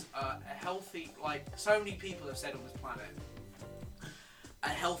 because a healthy, like so many people have said on this planet, a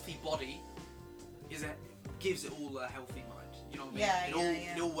healthy body gives it all a healthy mind. You know what I mean?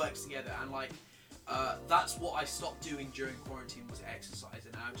 It all works together, and like that's what I stopped doing during quarantine, was exercise,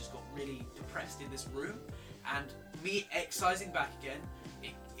 and I just got really depressed in this room. And me exercising back again,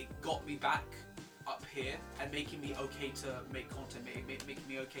 it got me back up here and making me okay to make content, making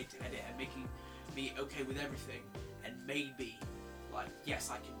me okay to edit, and making me okay with everything. And maybe, like, yes,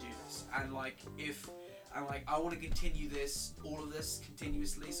 I can do this. And like, I want to continue all of this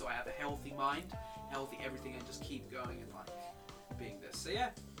continuously, so I have a healthy mind, healthy everything, and just keep going and like being this. So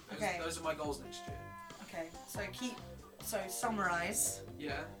yeah, those are my goals next year. Okay, so summarize.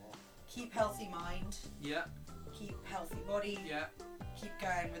 Yeah. Keep healthy mind. Yeah. Keep healthy body. Yeah. Keep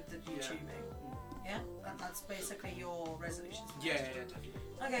going with the YouTubing. Yeah? That's basically your resolutions. Yeah, definitely.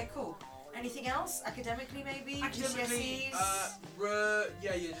 Okay, cool. Anything else? Academically, maybe? Academically,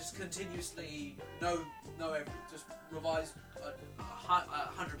 just continuously know everything. Just revise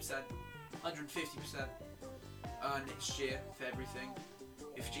 100%, 150% next year for everything.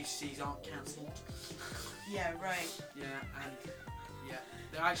 If GCSEs aren't cancelled. Yeah, right. Yeah, and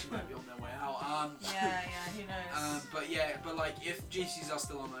they actually might be on their way out. Who knows? But like, if GCSEs are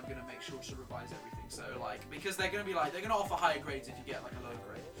still on, I'm gonna make sure to revise everything. So like, because they're gonna offer higher grades if you get like a low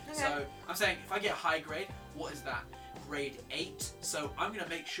grade. Okay. So I'm saying, if I get a high grade, what is that? Grade 8. So I'm gonna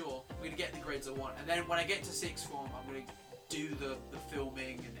make sure I'm gonna get the grades I want, and then when I get to 6th form, I'm gonna do the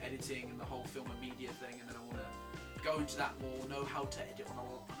filming and editing and the whole film and media thing, and then I want to go into that more, know how to edit on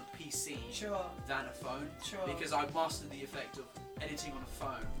a PC than a phone, because I've mastered the effect of editing on a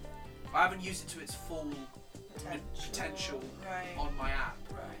phone. I haven't used it to its full potential on my app.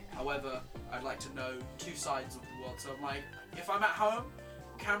 However, I'd like to know two sides of the world. So I'm like, if I'm at home,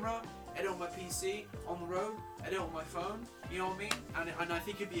 camera, edit on my PC, on the road, edit on my phone, you know what I mean? And I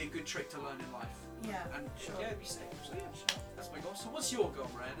think it'd be a good trick to learn in life. Yeah. And yeah, it'd be safe. So yeah, that's my goal. So what's your goal,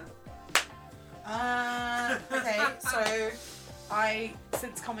 Miranda? Okay, so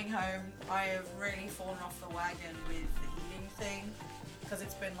since coming home, I have really fallen off the wagon with the eating thing, because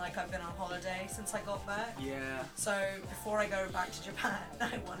it's been like I've been on holiday since I got back. Yeah. So before I go back to Japan,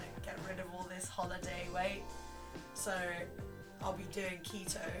 I want to get rid of all this holiday weight. So I'll be doing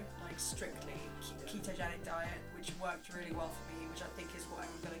keto, like strictly ketogenic diet, which worked really well for me, which I think is why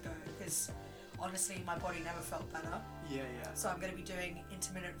I'm going to go, because honestly my body never felt better. Yeah. So I'm going to be doing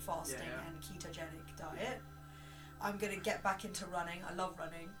intermittent fasting and ketogenic diet. I'm going to get back into running. I love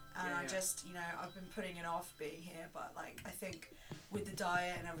running, and I just, I've been putting it off being here, but like I think with the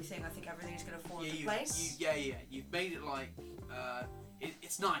diet and everything, I think everything's going to fall into place. You've made it like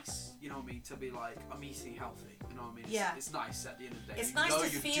it's nice, you know what I mean, to be like, I'm eating healthy, you know what I mean? It's nice at the end of the day. It's nice to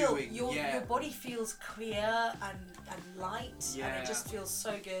feel your body feels clear and light, and it just feels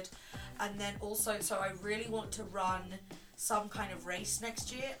so good. And then also, so I really want to run some kind of race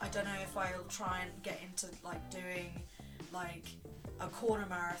next year. I don't know if I'll try and get into like doing like a quarter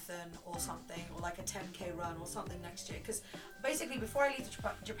marathon or something, or like a 10k run or something next year, because basically before I leave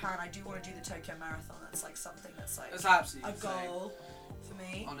Japan, I do want to do the Tokyo Marathon. That's like something that's absolutely a goal for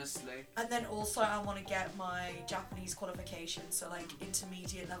me, honestly. And then also I want to get my Japanese qualification, so like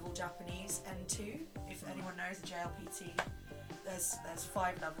intermediate level Japanese N2, if anyone knows the JLPT. There's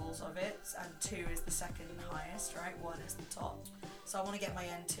 5 levels of it, and 2 is the second highest, right? 1 is the top. So I want to get my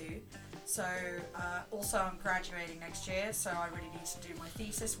N2. So also I'm graduating next year, so I really need to do my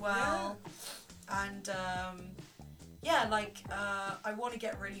thesis well. And I want to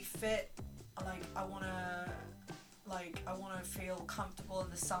get really fit. I want to feel comfortable in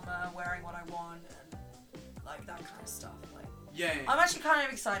the summer, wearing what I want, and like that kind of stuff. I'm actually kind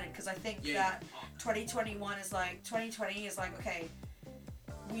of excited, because I think that 2021 is like, 2020 is like, okay,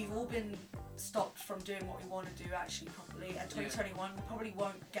 we've all been stopped from doing what we want to do actually properly, and 2021 we probably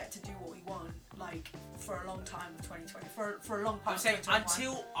won't get to do what we want like for a long time with 2020, for a long part. I'm saying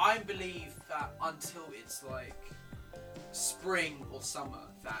until it's like spring or summer,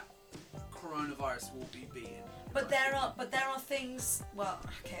 that coronavirus will be beaten. But there are things. Well,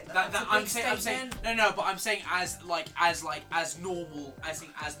 okay. I'm saying no. But I'm saying as normal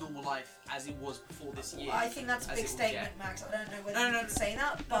life as it was before this year. I think that's a big statement, Max. I don't know whether you can say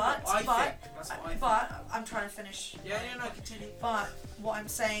that, but I'm trying to finish. Continue. But what I'm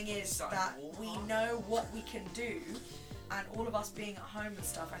saying is that we know what we can do, and all of us being at home and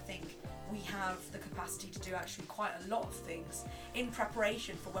stuff, I think we have the capacity to do actually quite a lot of things in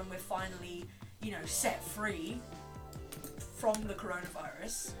preparation for when we're finally, set free from the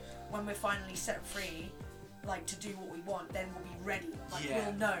coronavirus. When we're finally set free, like, to do what we want, then we'll be ready.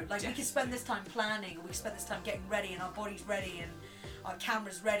 We'll know. Like, we can spend this time planning, or we can spend this time getting ready, and our body's ready, and our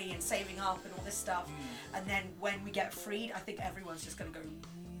camera's ready, and saving up, and all this stuff. And then when we get freed, I think everyone's just going to go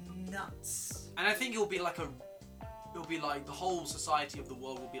nuts. And I think it'll be like the whole society of the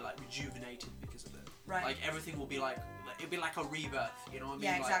world will be like rejuvenated because of it. Right. Like everything will be like, it'll be like a rebirth, you know what I mean?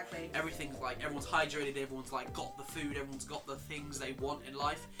 Yeah, exactly. Everything's like, everyone's hydrated, everyone's like got the food, everyone's got the things they want in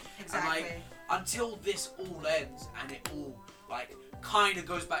life. Exactly. And until this all ends and it all like kind of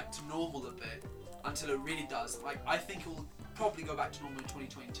goes back to normal a bit, until it really does, like I think it will probably go back to normal in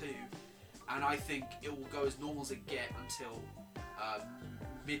 2022, and I think it will go as normal as it get until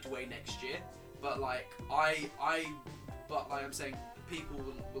midway next year. But I'm saying people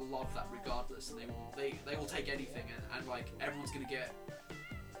will love that regardless, and they will take anything, and like everyone's gonna get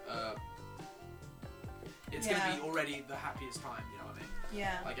it's gonna be already the happiest time, you know what I mean?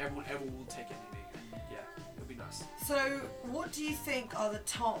 Yeah. Like everyone will take anything, and it'll be nice. So what do you think are the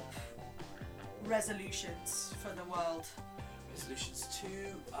top resolutions for the world? Resolutions to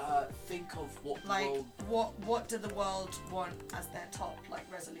think of what the world... What do the world want as their top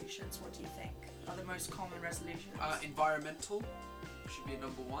resolutions? What do you think are the most common resolutions? Environmental should be a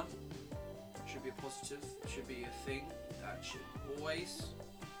number one. Should be a positive. Should be a thing that should always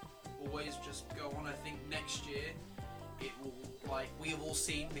just go on. I think next year it will, like we have all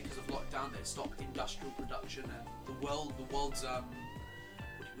seen because of lockdown, that it stopped industrial production, and the world's what do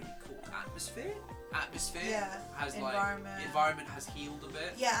you call it? Atmosphere? atmosphere has environment. The environment has healed a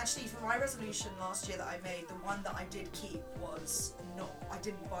bit. Yeah, actually, for my resolution last year that I made, the one that I did keep was I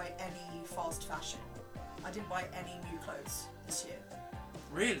didn't buy any fast fashion. I didn't buy any new clothes this year.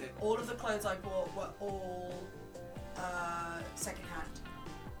 Really? All of the clothes I bought were all second hand.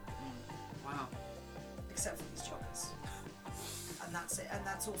 Wow. Except for these joggers. And that's it. And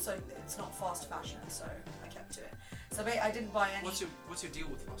that's also, it's not fast fashion, so I kept to it. So I didn't buy any. What's your deal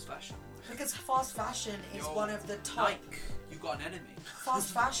with fast fashion? Because fast fashion is one of the top. Nike, you got an enemy.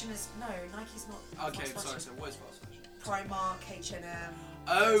 Fast fashion is Nike's not. Okay, sorry. So what is fast fashion? Primark, H&M.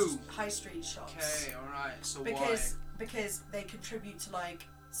 Oh. High street shops. Okay, all right. So because they contribute to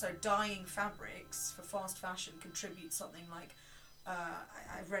dyeing fabrics for fast fashion contributes something like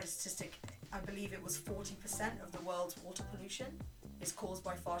I've read a statistic. I believe it was 40% of the world's water pollution is caused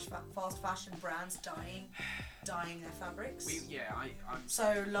by fast fashion brands dyeing their fabrics. I'm.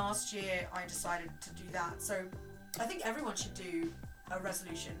 So last year I decided to do that. So I think everyone should do a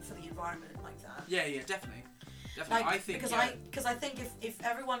resolution for the environment like that. Yeah, definitely. I think because I think if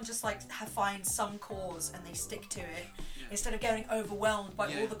everyone just finds some cause and they stick to it, instead of getting overwhelmed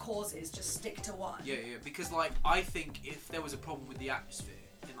by all the causes, just stick to one. Yeah. Because I think if there was a problem with the atmosphere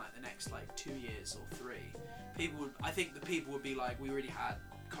in the next 2 years or 3, I think the people would be like, we already had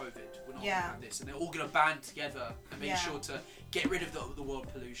COVID, we're not gonna have this, and they're all gonna band together and make sure to get rid of the world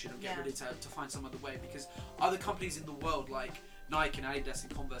pollution or get rid of to find some other way, because other companies in the world like Nike and Adidas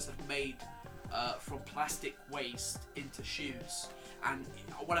and Converse have made from plastic waste into shoes. And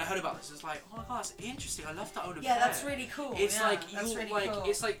when I heard about this, it's like, oh my god, that's interesting. I love to own a pair. Yeah, that's really cool. It's cool.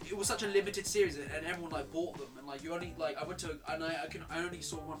 It's like it was such a limited series, and everyone bought them, and you only I went to and I only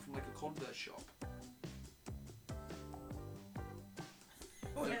saw one from a Converse shop.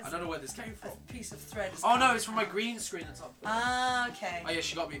 I don't know where this came from. A piece of thread. Oh no, it's from my green screen that's up. Ah, okay. Oh yeah,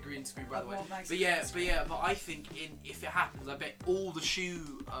 she got me a green screen by the way. But I think if it happens, I bet all the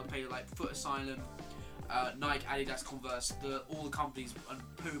shoe Foot Asylum, Nike, Adidas, Converse, all the companies and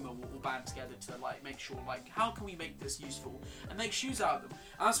Puma will band together to make sure how can we make this useful and make shoes out of them.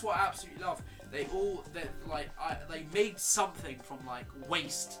 And that's what I absolutely love. They made something from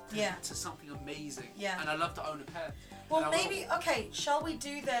waste to something amazing. Yeah. And I love to own a pair. Well, maybe shall we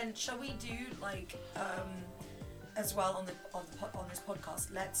do as well on this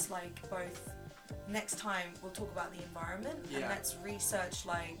podcast? Let's both next time we'll talk about the environment and let's research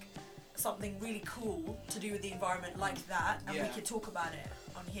something really cool to do with the environment like that, and we can talk about it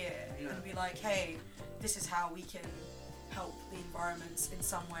on here and be like, hey, this is how we can help the environment in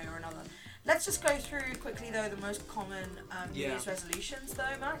some way or another. Let's just go through quickly though the most common New Year's resolutions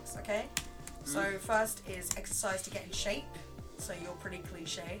though, Max. Okay. So first is exercise to get in shape. So you're pretty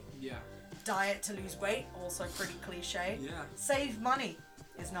cliche. Yeah. Diet to lose weight, also pretty cliche. Yeah. Save money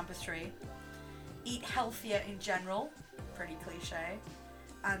is number 3. Eat healthier in general, pretty cliche.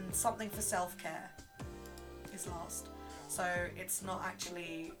 And something for self-care is last. So it's not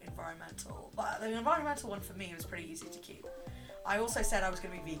actually environmental. But the environmental one for me was pretty easy to keep. I also said I was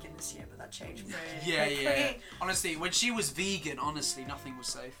going to be vegan this year, but that changed pretty Yeah. Honestly, when she was vegan, nothing was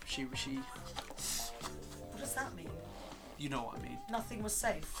safe. She. What does that mean? You know what I mean. Nothing was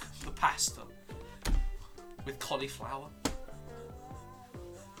safe. The pasta with cauliflower.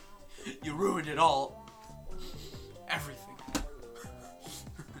 You ruined it all. Everything.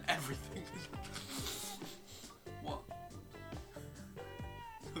 Everything. What?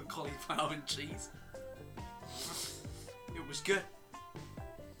 Cauliflower and cheese. It was good.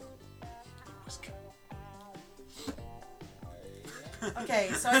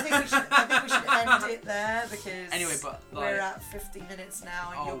 Okay, so I think we should end it there because anyway, we're at 50 minutes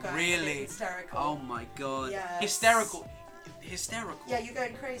now and you're going hysterical. Oh my god. Yes. Hysterical. Yeah, you're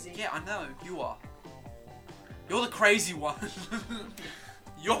going crazy. Yeah, I know. You are. You're the crazy one.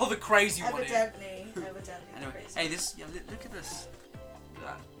 You're the crazy one. Evidently. Anyway, crazy. hey, look at this. Look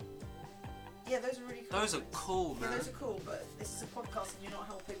at that. Yeah, those are really cool. Those are cool, man. Yeah, those are cool, but this is a podcast and you're not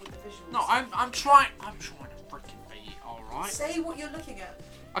helping with the visuals. No, I'm trying to freaking be alright. Say what you're looking at.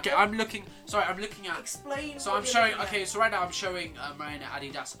 Okay, I'm looking at. Explain. So I'm showing. Okay, so right now I'm showing Marina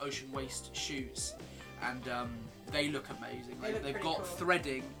Adidas Ocean Waste shoes, and they look amazing. They've got cool.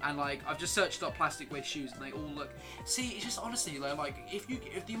 Threading, and I've just searched up plastic waste shoes, and they all look. See, it's just honestly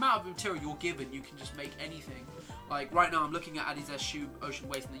if the amount of material you're given, you can just make anything. Right now I'm looking at Adidas shoe Ocean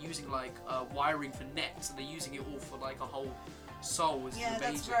Waste, and they're using wiring for nets, and they're using it all for a whole sole. Is amazing.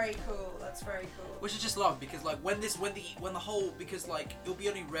 That's very cool. That's very cool. Which I just love because when the whole it'll be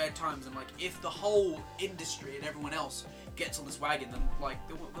only rare times, and if the whole industry and everyone else gets on this wagon, then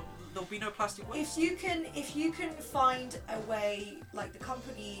there'll be no plastic waste. If you can find a way, like the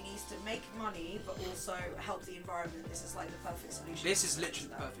company needs to make money but also help the environment, this is like the perfect solution. This is literally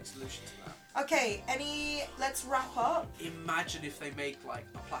the perfect solution to that. Okay, let's wrap up. Imagine if they make like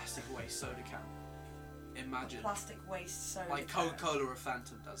a plastic waste soda can. Imagine. Plastic waste soda like can. Coca-Cola or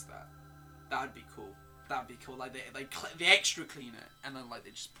Phantom does that. That'd be cool. That'd be cool. Like they extra clean it and then like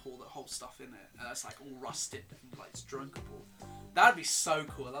they just pour the whole stuff in it and it's like all rusted and like it's drinkable. That'd be so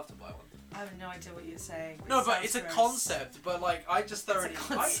cool. I'd love to buy one. I have no idea what you're saying. No, but it's a concept. But like I just thoroughly,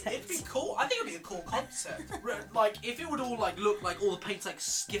 it'd be cool. I think it'd be a cool concept. Like if it would all like look like all the paint's like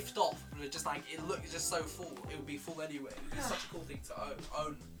skiffed off, and it just like it looks just so full. It would be full anyway. It'd be such a cool thing to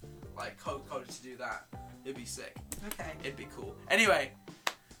own like Coca-Cola to do that. It'd be sick. Okay. It'd be cool. Anyway,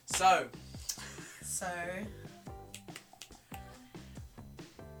 so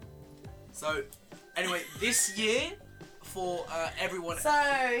anyway, this year for everyone. So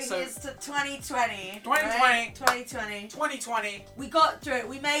here's to 2020. 2020. Right? 2020. 2020. We got through it.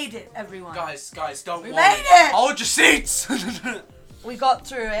 We made it, everyone. Guys, don't worry. We made it! Hold your seats! We got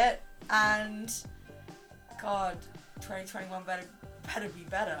through it, and God, 2021 better be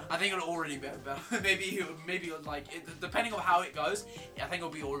better. I think it'll already be better. maybe like depending on how it goes, I think it'll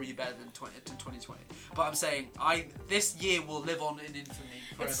be already better than 2020. But I'm saying this year will live on in infamy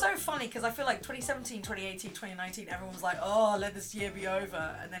forever. It's so funny because I feel like 2017, 2018, 2019, everyone was like, "Oh, let this year be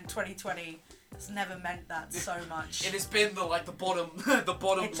over," and then 2020 has never meant that so much. It has been the bottom, like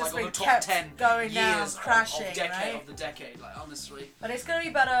on the top 10 going years down, crashing, of the decade, like honestly. But it's gonna be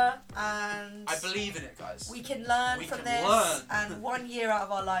better, and I believe in it, guys. we can learn from this. And 1 year out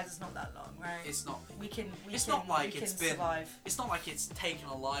of our lives is not that long, right? It's not. It's not like it's been. Survive. It's not like it's taken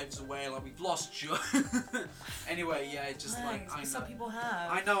our lives away. Like we've lost joy. Anyway, yeah, it's just like I know. Some people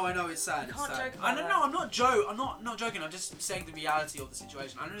have. I know. It's sad. You It's can't sad. joke about that. I'm not joking. I'm just saying the reality of the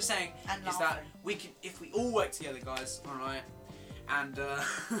situation. I'm just saying is that we can, if we all work together, guys. All right, and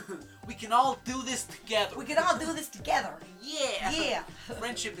we can all do this together. We can all do this together. Yeah.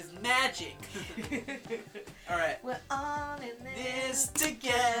 Friendship is magic. All right. We're all in this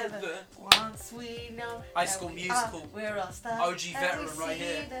together. Once we know. High School Musical. We're all stars. OG veteran right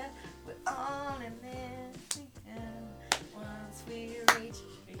here. We're all in this together. Once we reach,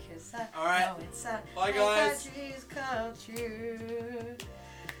 because I know inside. Bye, guys. Make our dreams come true.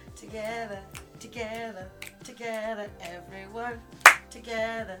 Together, everyone.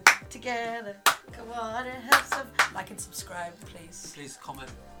 Together. Come on and have some. Like and subscribe, please. Please comment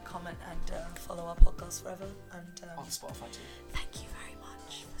And follow our podcast forever. And on Spotify too. Thank you very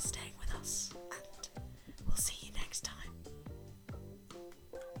much for staying with us, and we'll see you next time.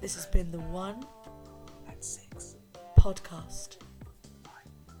 This has been the 1 at 6 podcast.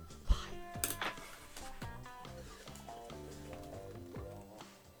 Bye.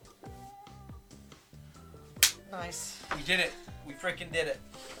 Nice. We did it. We freaking did it.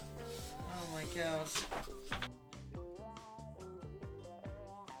 Oh my god.